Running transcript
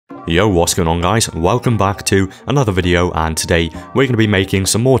Yo, what's going on guys? Welcome back to another video, and today we're going to be making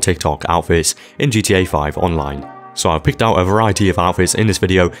some more TikTok outfits in GTA 5 Online. So I've picked out a variety of outfits in this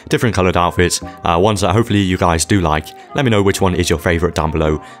video, different coloured outfits, ones that hopefully you guys do like. Let me know which one is your favourite down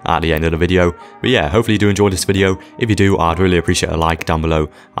below at the end of the video. But yeah, hopefully you do enjoy this video. If you do, I'd really appreciate a like down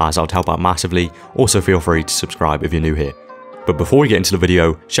below, as that would help out massively. Also feel free to subscribe if you're new here. But before we get into the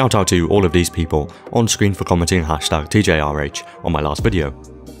video, shout out to all of these people on screen for commenting hashtag TJRH on my last video.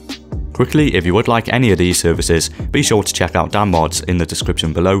 Quickly, if you would like any of these services, be sure to check out Dan Mods in the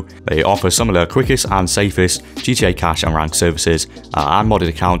description below. They offer some of the quickest and safest GTA cash and rank services and modded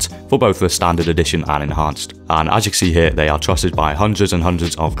accounts for both the standard edition and enhanced. And as you can see here, they are trusted by hundreds and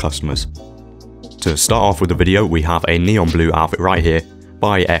hundreds of customers. To start off with the video, we have a neon blue outfit right here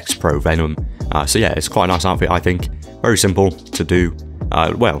by X Pro Venom. So yeah, it's quite a nice outfit, I think. Very simple to do.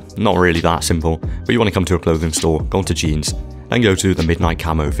 Well, not really that simple, but you want to come to a clothing store, go into jeans, then go to the midnight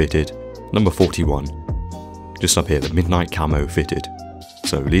camo fitted. Number 41, just up here, the midnight camo fitted.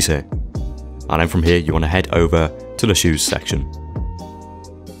 So these here, and then from here you want to head over to the shoes section,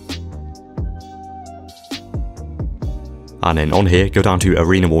 and then on here go down to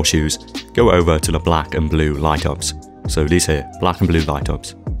arena war shoes, go over to the black and blue light ups. So these here, black and blue light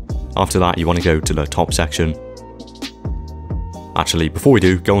ups. After that you want to go to the top section. Actually, before we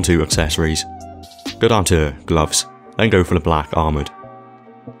do, go on to accessories, go down to gloves, then go for the black armoured.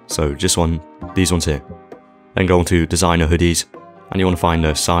 So just these ones here. Then go on to designer hoodies, and you want to find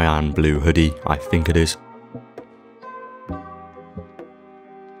the cyan blue hoodie, I think it is.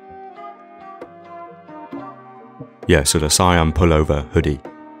 Yeah, so the cyan pullover hoodie,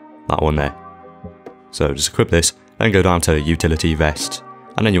 that one there. So just equip this, then go down to utility vests,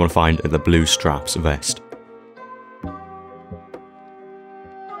 and then you want to find the blue straps vest.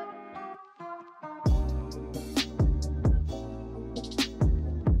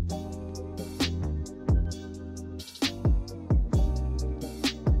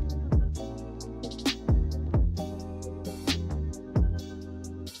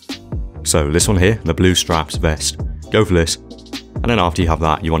 So this one here, the blue straps vest, go for this, and then after you have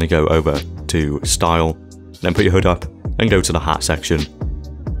that you want to go over to style, then put your hood up, then go to the hat section.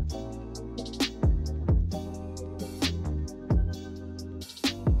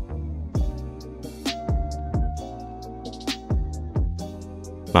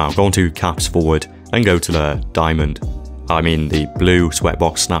 Now go on to caps forward, then go to the the blue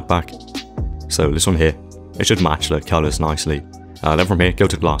sweatbox snapback. So this one here, it should match the colours nicely. Then from here, go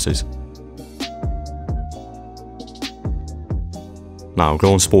to glasses. Now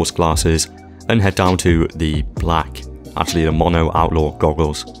go on sports glasses, then head down to the the mono outlaw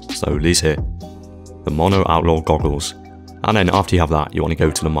goggles. So these here, the mono outlaw goggles. And then after you have that, you want to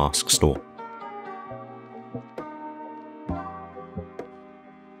go to the mask store.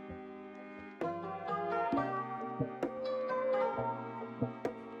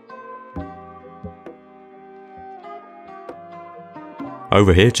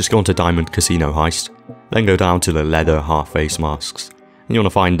 Over here, just go on to Diamond Casino Heist, then go down to the leather half-face masks, and you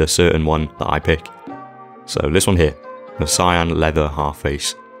want to find a certain one that I pick. So this one here, the cyan leather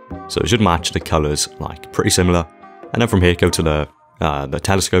half-face. So it should match the colours, like pretty similar. And then from here, go to the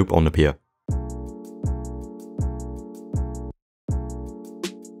telescope on the pier.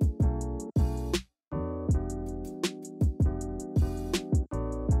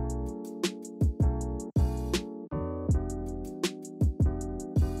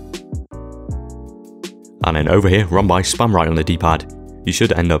 And then over here, run by, spam right on the D-pad. You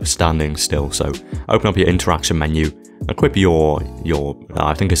should end up standing still, so open up your interaction menu, equip your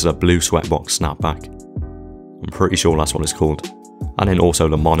I think it's a blue sweatbox snapback. I'm pretty sure that's what it's called. And then also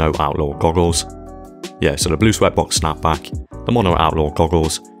the mono outlaw goggles. Yeah, so the blue sweatbox snapback, the mono outlaw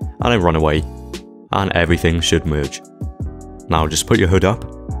goggles, and then run away, and everything should merge. Now just put your hood up,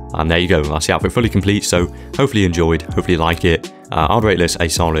 and there you go, that's the outfit fully complete. So hopefully you enjoyed, hopefully you like it. I'd rate this a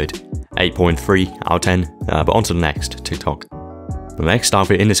solid 8.3 out of 10, but on to the next TikTok. The next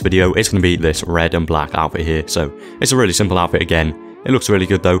outfit in this video is going to be this red and black outfit here. So it's a really simple outfit again. It looks really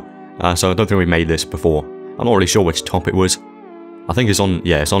good though, so I don't think we made this before. I'm not really sure which top it was. I think it's on,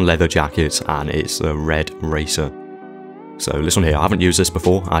 yeah, it's on leather jackets, and it's the red racer. So this one here, I haven't used this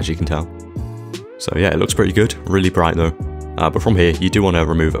before, as you can tell. So yeah, it looks pretty good, really bright though. But from here, you do want to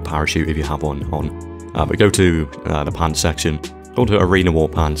remove a parachute if you have one on. But go to the pants section, go to arena war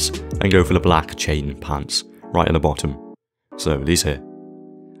pants, and go for the black chain pants, right at the bottom. So these here.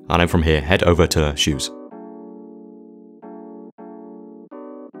 And then from here, head over to shoes.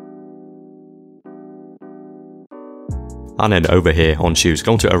 And then over here on shoes,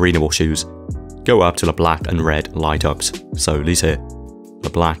 go on to arena war shoes, go up to the black and red light ups, so these here. the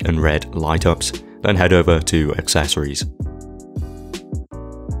black and red light ups, then head over to accessories.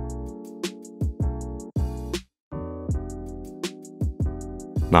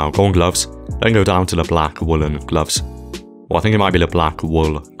 Now go on gloves, then go down to the black woolen gloves. Well, I think it might be the black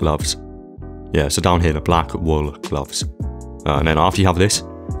wool gloves. Yeah, so down here, the black wool gloves. And then after you have this,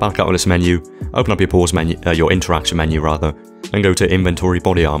 back out of this menu, open up your pause menu, your interaction menu rather, then go to inventory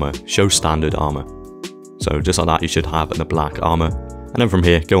body armor, show standard armor. So just like that, you should have the black armor. And then from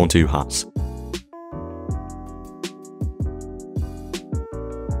here, go on to hats.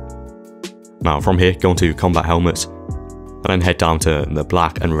 Now from here, go on to combat helmets, and then head down to the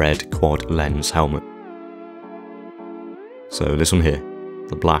black and red quad lens helmet. So this one here,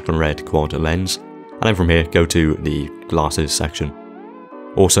 the black and red quad lens, and then from here go to the glasses section.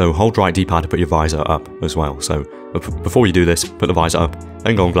 Also hold right D-pad to put your visor up as well, so before you do this, put the visor up,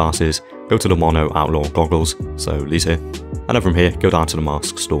 then go on glasses, go to the mono outlaw goggles, so these here, and then from here go down to the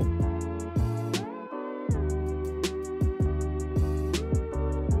mask store.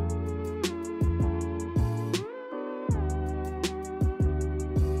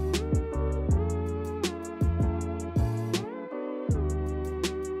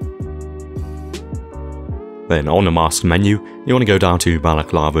 Then on the mask menu, you want to go down to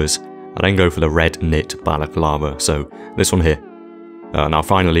balaclavas, and then go for the red knit balaclava, so this one here. Now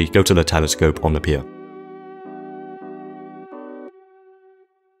finally, go to the telescope on the pier.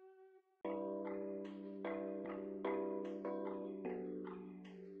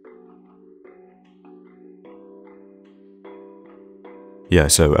 Yeah,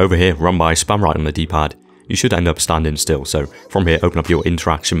 so over here, run by, spam right on the D-pad, you should end up standing still, so from here open up your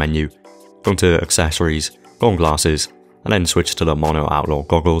interaction menu, go to accessories, go on glasses, and then switch to the mono outlaw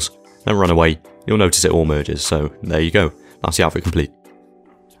goggles, then run away, you'll notice it all merges, so there you go, that's the outfit complete.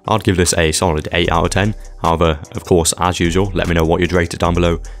 I'd give this a solid 8 out of 10, however, of course, as usual, let me know what you'd rate it down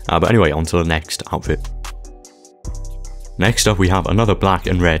below, but anyway, on to the next outfit. Next up we have another black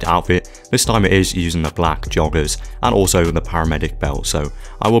and red outfit, this time it is using the black joggers, and also the paramedic belt, so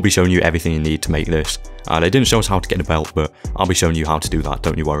I will be showing you everything you need to make this. They didn't show us how to get the belt, but I'll be showing you how to do that,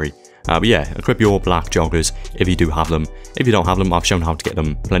 don't you worry. But yeah, equip your black joggers if you do have them. If you don't have them, I've shown how to get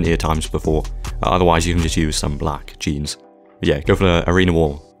them plenty of times before. Otherwise, you can just use some black jeans. But yeah, go for the arena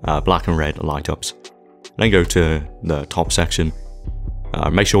wall, black and red light ups. Then go to the top section.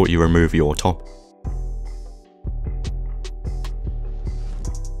 Make sure you remove your top.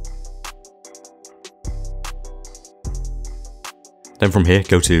 Then from here,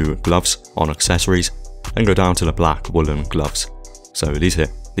 go to gloves on accessories, then go down to the black woolen gloves. So these here.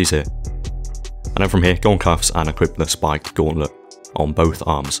 And then from here, go on cuffs and equip the spiked gauntlet on both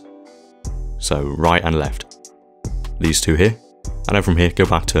arms. So right and left. These two here. And then from here, go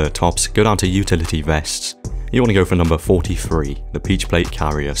back to tops, go down to utility vests. You want to go for number 43, the peach plate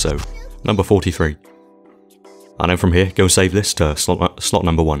carrier, so number 43. And then from here, go save this to slot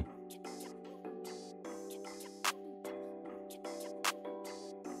number 1.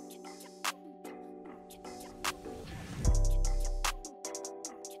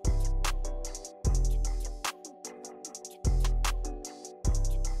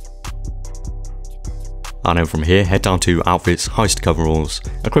 And then from here, head down to outfits, heist coveralls,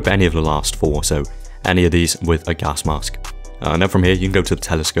 equip any of the last 4, so any of these with a gas mask. And then from here, you can go to the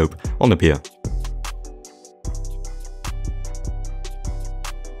telescope on the pier.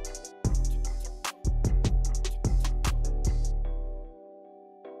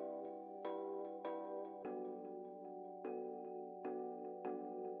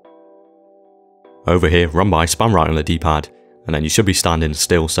 Over here, run by, spam right on the D-pad, and then you should be standing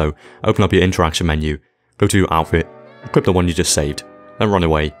still, so open up your interaction menu, go to outfit, equip the one you just saved, then run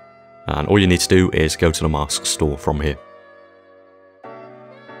away, and all you need to do is go to the mask store from here.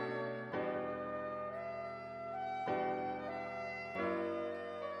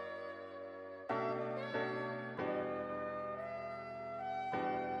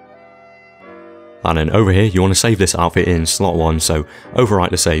 And then over here, you want to save this outfit in slot 1, so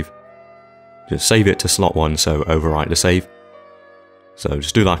overwrite the save. Just save it to slot 1, so overwrite the save. So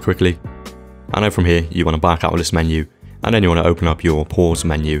just do that quickly. And then from here, you want to back out of this menu, and then you want to open up your pause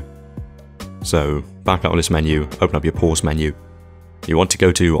menu. So back out of this menu, open up your pause menu. You want to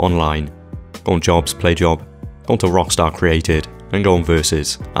go to online, go on jobs, play job, go on to Rockstar Created, then go on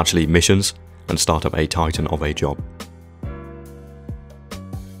versus, actually missions, and start up a Titan of a job.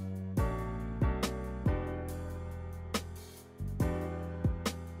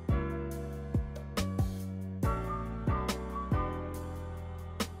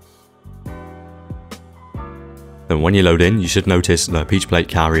 Then when you load in, you should notice the peach plate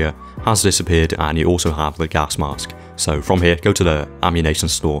carrier has disappeared and you also have the gas mask. So from here, go to the ammunition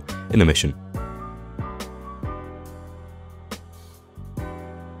store in the mission.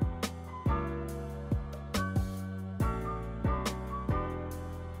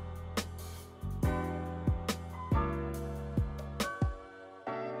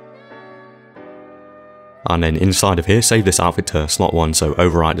 And then inside of here, save this outfit to slot 1, so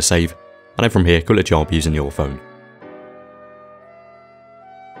overwrite the save, and then from here, quit the job using your phone.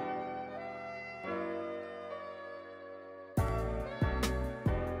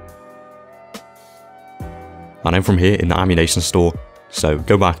 And then from here in the ammunition store, so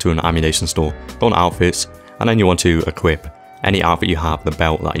go back to an ammunition store, go on outfits, and then you want to equip any outfit you have the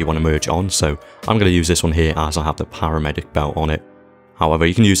belt that you want to merge on. So I'm going to use this one here as I have the paramedic belt on it. However,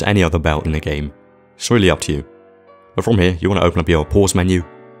 you can use any other belt in the game. It's really up to you. But from here, you want to open up your pause menu.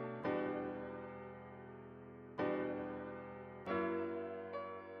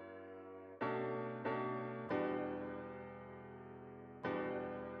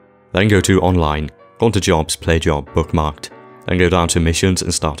 Then go to online, go on to jobs, play job, bookmarked. Then go down to missions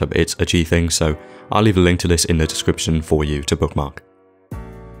and startup. It's a G thing, so I'll leave a link to this in the description for you to bookmark.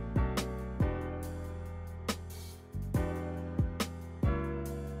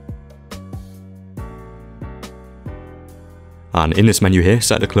 And in this menu here,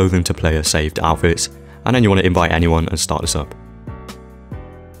 set the clothing to player saved outfits, and then you want to invite anyone and start this up.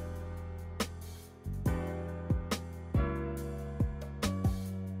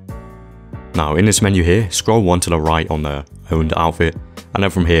 Now in this menu here, scroll 1 to the right on the owned outfit, and then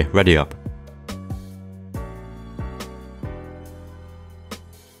from here, ready up.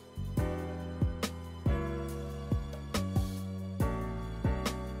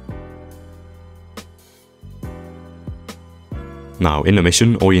 Now in the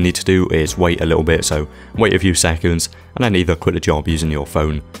mission, all you need to do is wait a little bit, so wait a few seconds, and then either quit the job using your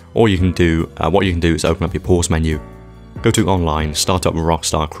phone, or you can do, what you can do is open up your pause menu, go to online, start up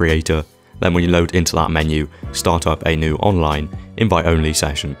Rockstar Creator, then when you load into that menu, start up a new online, invite only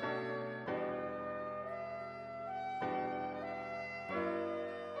session.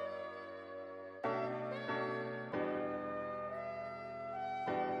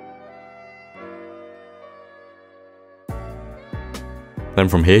 Then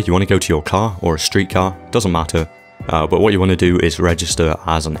from here, you want to go to your car or a streetcar, doesn't matter, but what you want to do is register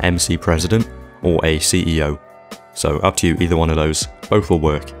as an MC President or a CEO. So up to you, either one of those, both will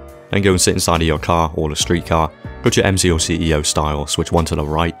work. Then go and sit inside of your car or the streetcar, go to your MC or CEO style, switch 1 to the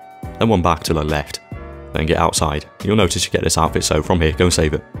right, then 1 back to the left, then get outside. You'll notice you get this outfit, so from here, go and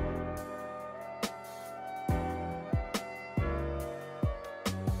save it.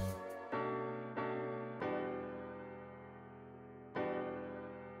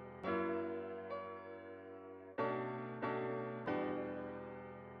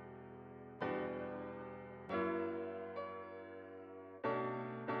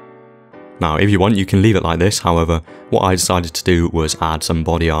 Now if you want, you can leave it like this, however, what I decided to do was add some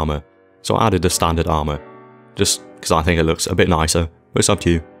body armor. So I added the standard armor, just because I think it looks a bit nicer, but it's up to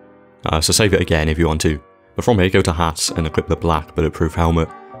you. So save it again if you want to. But from here, go to hats and equip the black bulletproof helmet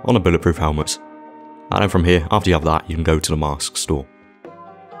on the bulletproof helmets. And then from here, after you have that, you can go to the mask store.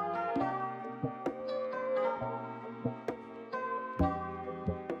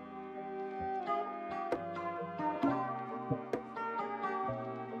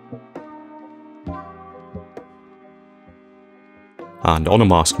 And on the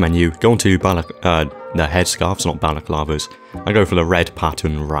mask menu, go into the headscarves, not balaclavas, and go for the red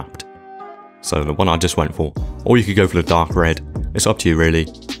pattern wrapped. So the one I just went for. Or you could go for the dark red, it's up to you really.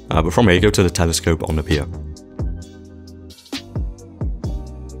 But from here, go to the telescope on the pier.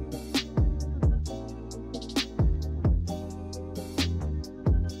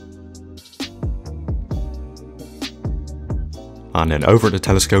 And then over at the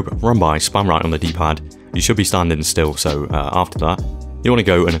telescope, run by, spam right on the D-pad. You should be standing still, so after that, you want to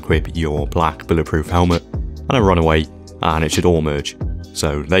go and equip your black bulletproof helmet, and then run away, and it should all merge.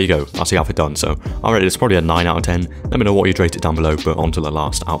 So there you go, that's the outfit done. So I rate it's probably a 9 out of 10, let me know what you'd rate it down below, but on to the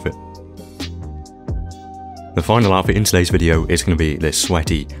last outfit. The final outfit in today's video is going to be this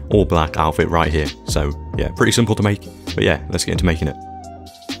sweaty, all black outfit right here. So yeah, pretty simple to make, but yeah, let's get into making it.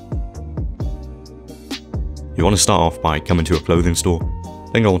 You want to start off by coming to a clothing store,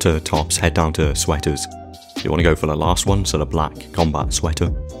 then go on to tops, head down to sweaters. You want to go for the last one, so the black combat sweater.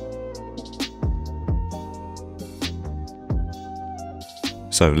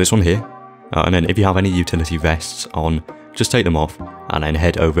 So this one here, and then if you have any utility vests on, just take them off and then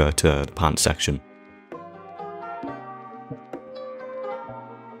head over to the pants section.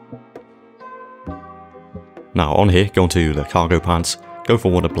 Now on here, go onto the cargo pants, go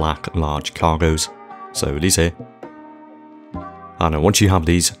for one of the black large cargos, so these here. And once you have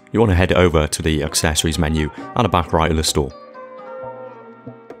these, you want to head over to the accessories menu at the back right of the store.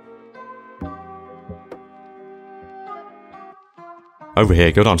 Over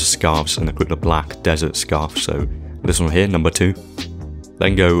here, go down to scarves and equip the black desert scarf, so this one here, number 2.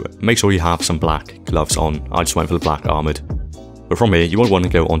 Then make sure you have some black gloves on. I just went for the black armoured. But from here, you won't want to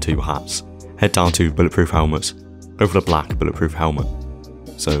go onto your hats. Head down to bulletproof helmets. Go for the black bulletproof helmet.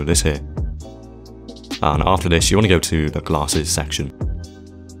 So this here. And after this, you want to go to the glasses section.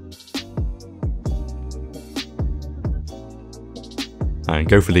 And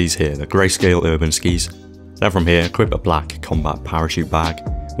go for these here, the grayscale urban skis. Then from here, equip a black combat parachute bag,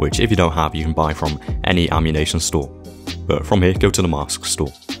 which if you don't have, you can buy from any ammunition store. But from here, go to the mask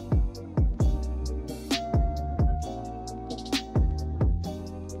store.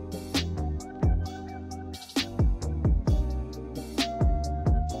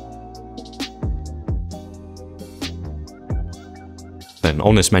 Then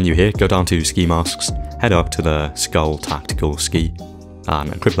on this menu here, go down to ski masks, head up to the skull tactical ski,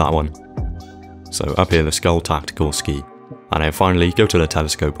 and equip that one. So up here, the skull tactical ski, and then finally go to the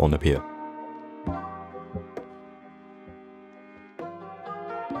telescope on up here.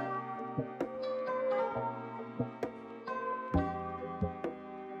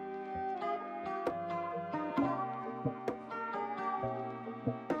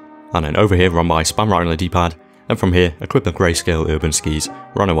 And then over here, run by, spam right on the D-pad, and from here, equip the grayscale urban skis,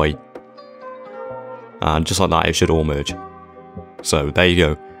 run away. And just like that, it should all merge. So there you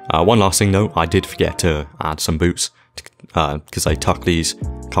go. One last thing though, I did forget to add some boots, because I tucked these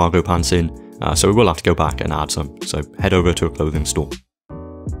cargo pants in, so we will have to go back and add some. So head over to a clothing store.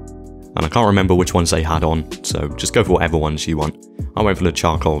 And I can't remember which ones they had on, so just go for whatever ones you want. I went for the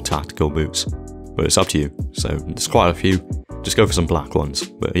charcoal tactical boots, but it's up to you. So there's quite a few, just go for some black ones.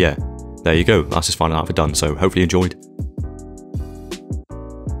 But yeah, there you go, that's his final outfit done, so hopefully you enjoyed.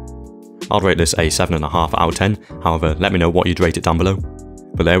 I'd rate this a 7.5 out of 10, however, let me know what you'd rate it down below.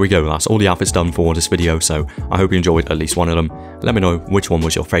 But there we go, that's all the outfits done for this video, so I hope you enjoyed at least one of them. Let me know which one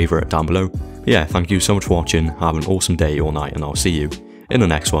was your favourite down below. But yeah, thank you so much for watching, have an awesome day or night, and I'll see you in the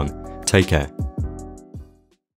next one. Take care.